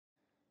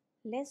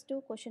Let's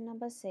do question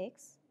number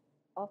 6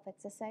 of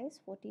exercise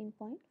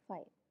 14.5.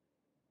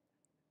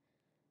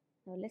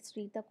 Now let's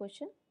read the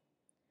question.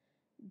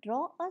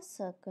 Draw a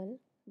circle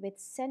with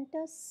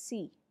center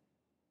C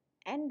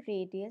and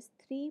radius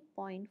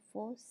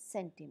 3.4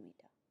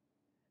 centimeter.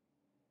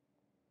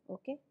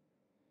 Okay.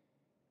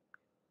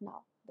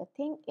 Now the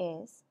thing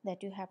is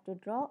that you have to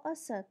draw a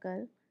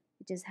circle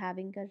which is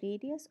having a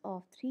radius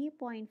of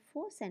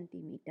 3.4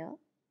 centimeter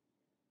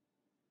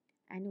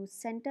and whose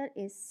center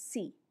is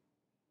C.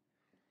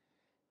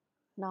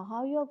 Now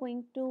how you are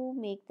going to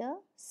make the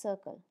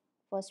circle?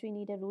 First we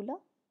need a ruler.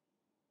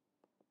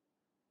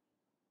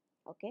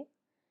 Okay.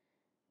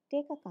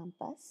 Take a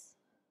compass.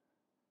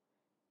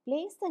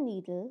 Place the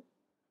needle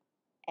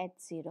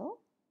at 0.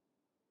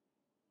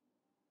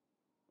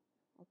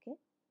 Okay.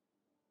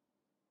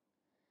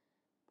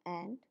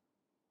 And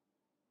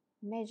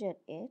measure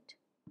it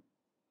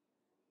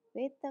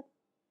with the,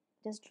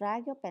 just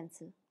drag your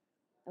pencil.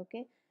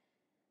 Okay.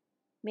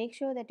 Make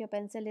sure that your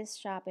pencil is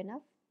sharp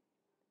enough.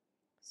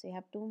 So you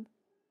have to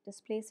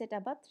just place it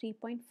above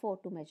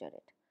 3.4 to measure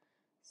it.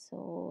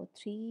 So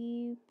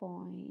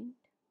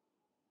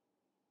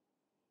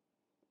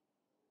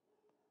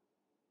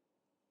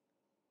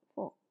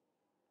 3.4,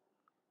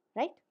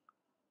 right?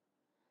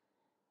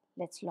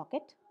 Let's lock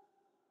it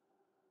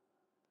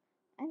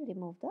and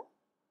remove the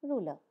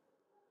ruler.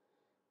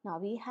 Now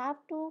we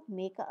have to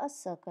make a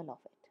circle of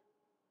it.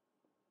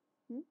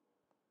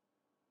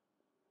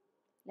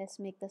 Let's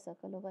make the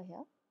circle over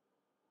here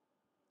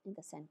in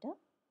the center.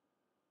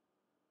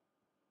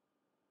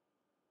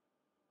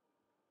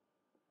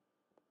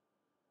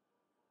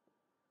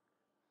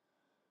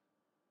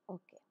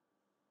 Okay.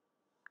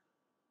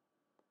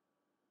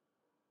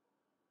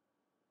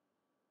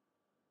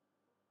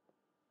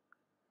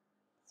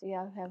 So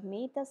you have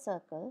made the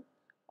circle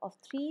of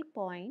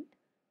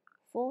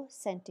 3.4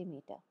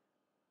 centimeter.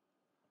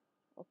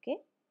 Okay.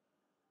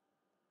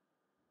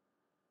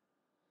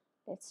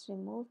 Let's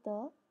remove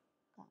the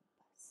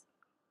compass.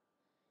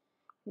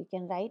 We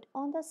can write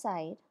on the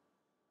side.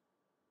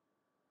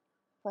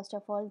 First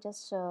of all,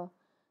 just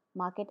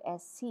mark it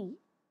as C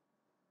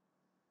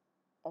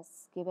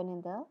as given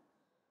in the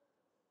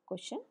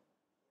question.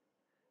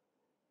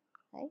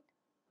 Right.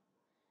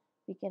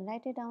 We can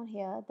write it down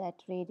here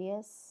that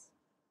radius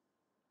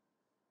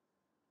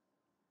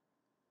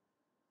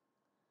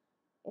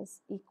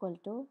is equal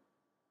to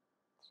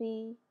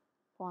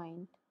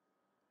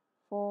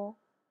 3.4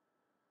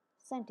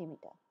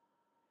 centimeter.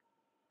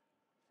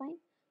 Fine.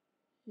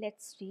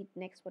 Let's read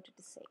next what it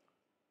is saying.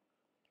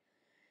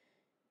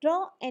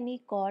 Draw any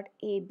chord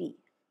AB.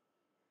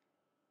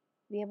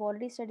 We have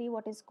already studied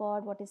what is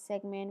chord, what is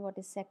segment, what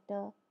is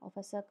sector of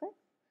a circle.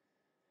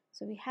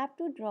 So we have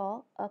to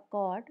draw a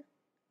chord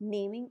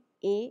naming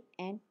A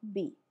and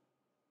B.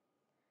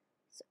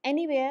 So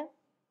anywhere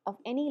of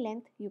any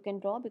length you can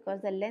draw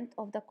because the length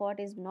of the chord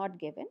is not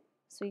given.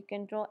 So you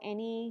can draw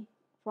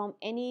from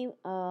any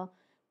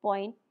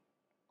point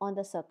on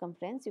the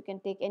circumference. You can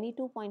take any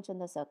 2 points on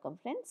the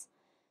circumference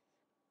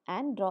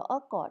and draw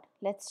a chord.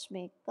 Let's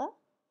make a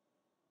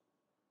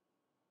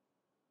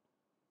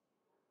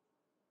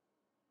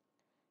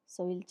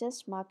So we'll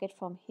just mark it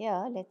from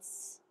here.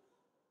 It's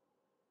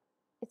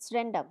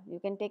random. You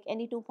can take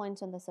any 2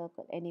 points on the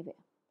circle anywhere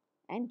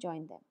and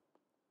join them.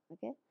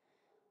 Okay.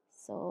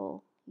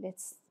 So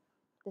this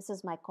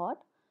is my chord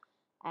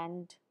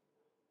and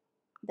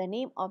the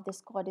name of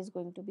this chord is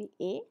going to be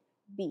A,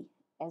 B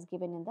as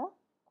given in the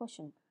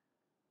question.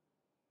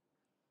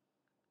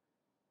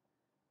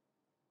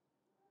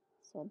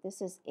 So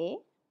this is A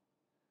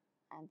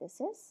and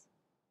this is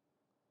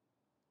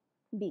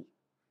B.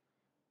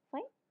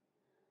 Fine.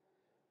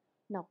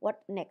 Now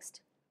what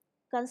next?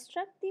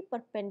 Construct the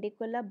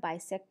perpendicular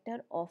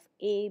bisector of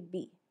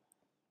AB.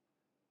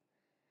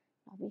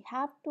 Now we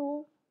have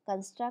to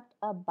construct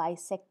a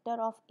bisector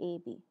of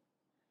AB.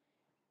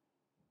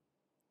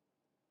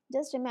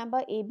 Just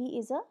remember AB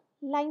is a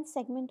line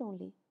segment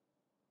only,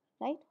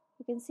 right?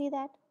 You can see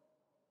that.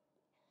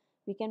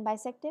 We can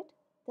bisect it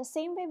the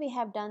same way we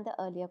have done the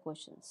earlier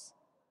questions.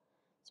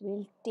 So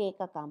we'll take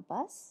a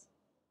compass,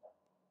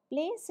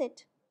 place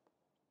it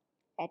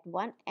at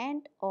one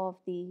end of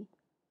the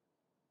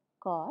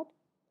chord,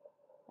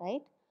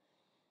 right?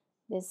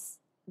 This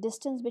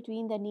distance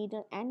between the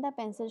needle and the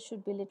pencil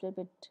should be a little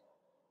bit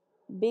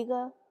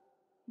bigger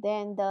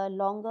than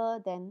longer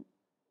than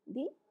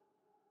the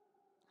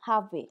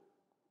halfway,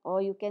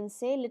 or you can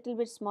say little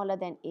bit smaller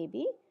than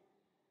AB.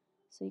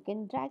 So you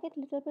can drag it a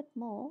little bit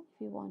more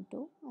if you want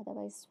to,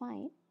 otherwise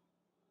fine.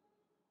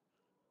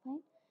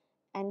 Fine.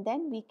 And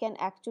then we can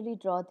actually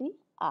draw the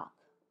arc.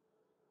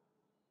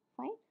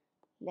 Fine.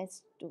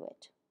 Let's do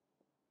it.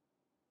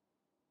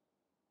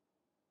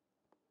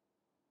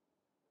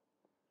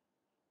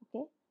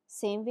 Okay.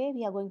 Same way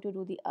we are going to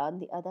do on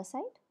the other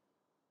side.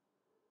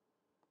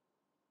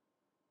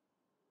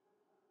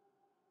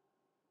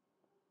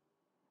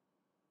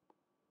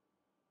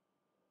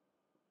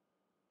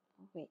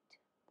 Wait.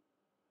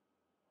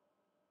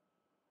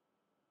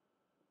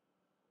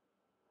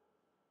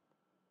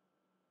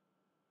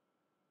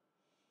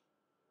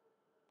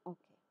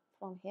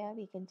 From here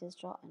we can just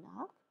draw an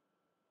arc.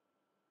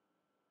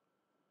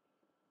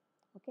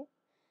 Okay.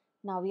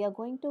 Now we are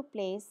going to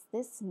place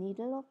this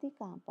needle of the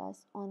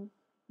compass on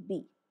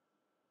B.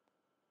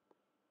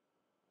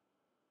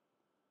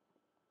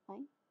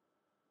 Fine.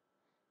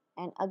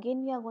 And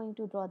again we are going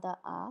to draw the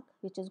arc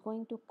which is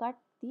going to cut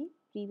the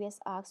previous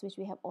arcs which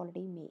we have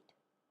already made.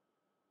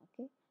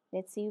 Okay.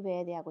 Let's see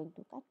where they are going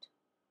to cut.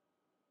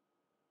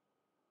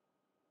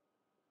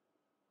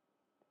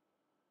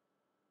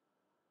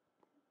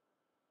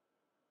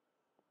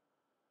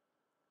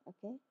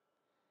 Okay.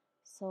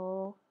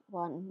 So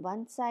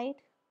one side,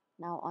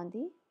 now on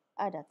the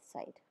other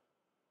side.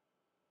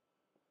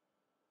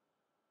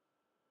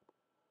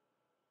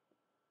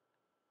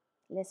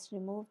 Let's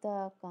remove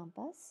the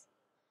compass.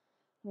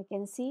 We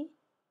can see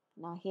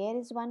now here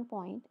is one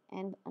point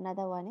and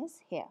another one is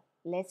here.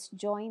 Let's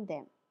join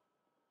them.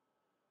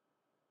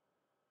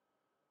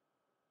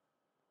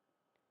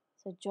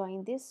 So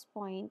join this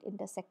point,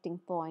 intersecting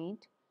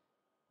point,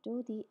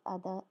 to the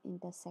other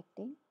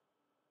intersecting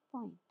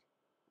point.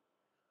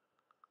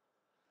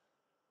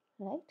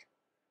 Right?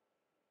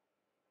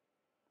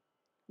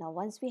 Now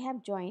once we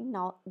have joined,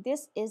 now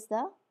this is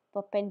the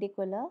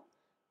perpendicular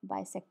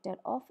bisector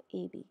of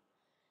AB.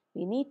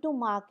 We need to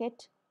mark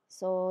it.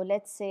 So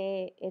let's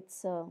say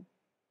it's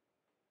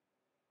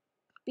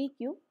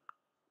PQ.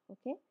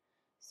 Okay.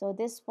 So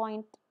this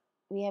point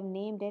we have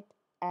named it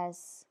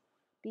as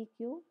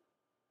PQ.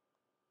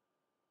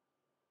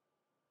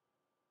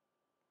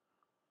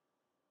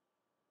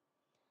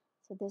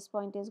 So this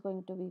point is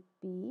going to be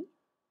P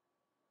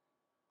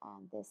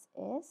and this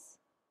is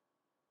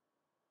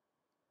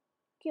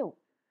Q.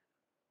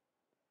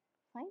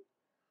 Fine.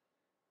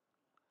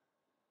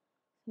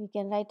 We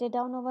can write it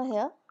down over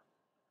here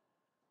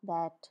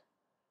that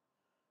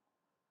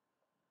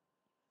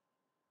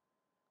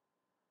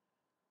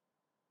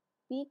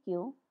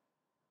PQ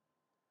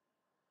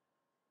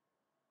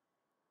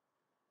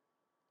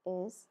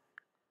is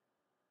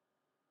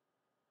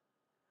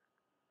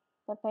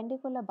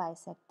perpendicular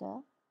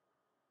bisector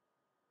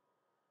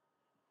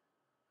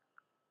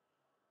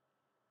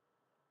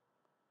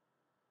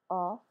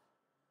of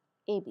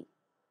AB.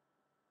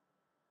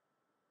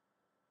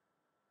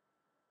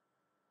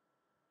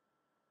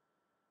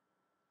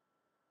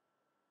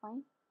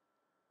 Fine.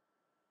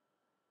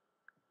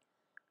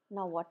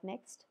 Now what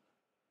next?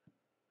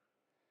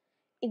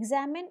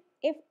 Examine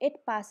if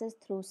it passes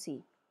through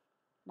C.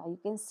 Now you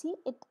can see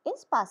it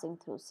is passing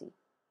through C,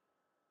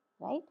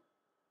 right?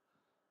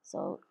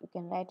 So you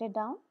can write it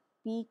down.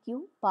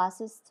 PQ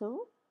passes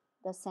through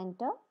the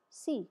center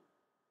C.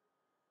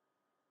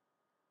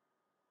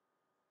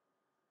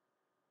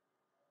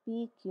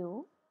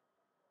 PQ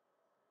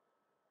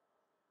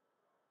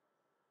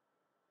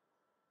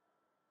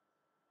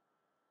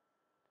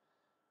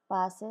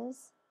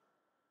passes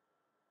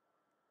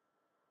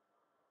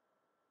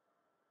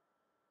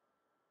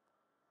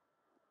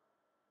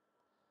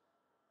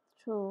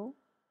through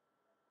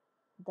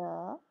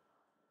the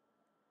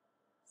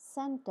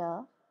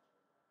center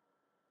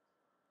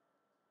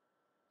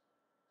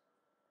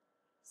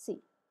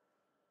C.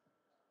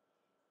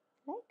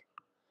 Right?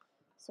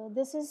 So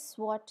this is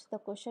what the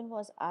question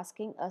was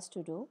asking us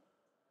to do.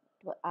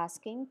 It was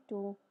asking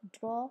to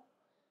draw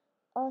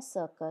a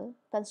circle,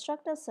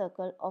 construct a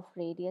circle of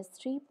radius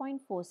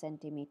 3.4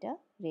 centimeter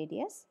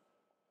radius.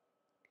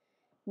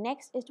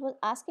 Next, it was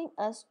asking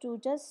us to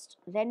just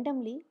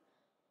randomly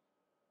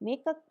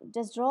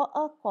just draw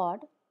a chord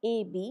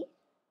AB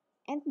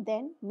and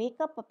then make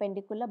a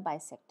perpendicular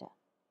bisector.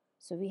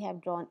 So we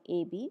have drawn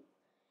AB,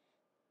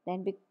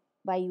 then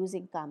by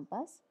using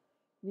compass,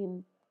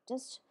 we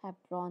just have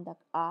drawn the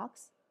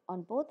arcs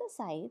on both the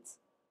sides,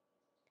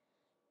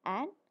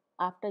 and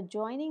after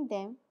joining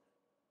them,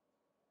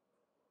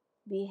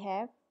 we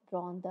have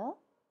drawn the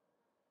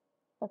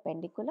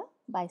perpendicular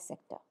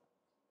bisector.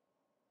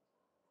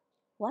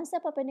 Once the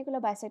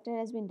perpendicular bisector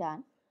has been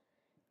done,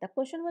 the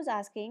question was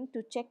asking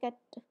to check it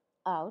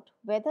out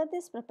whether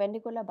this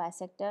perpendicular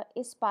bisector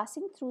is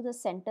passing through the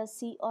center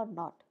C or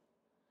not.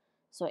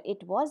 So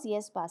it was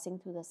yes, passing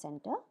through the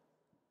center.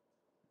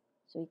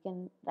 So we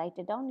can write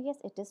it down, yes,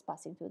 it is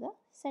passing through the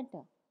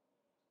center.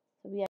 So we are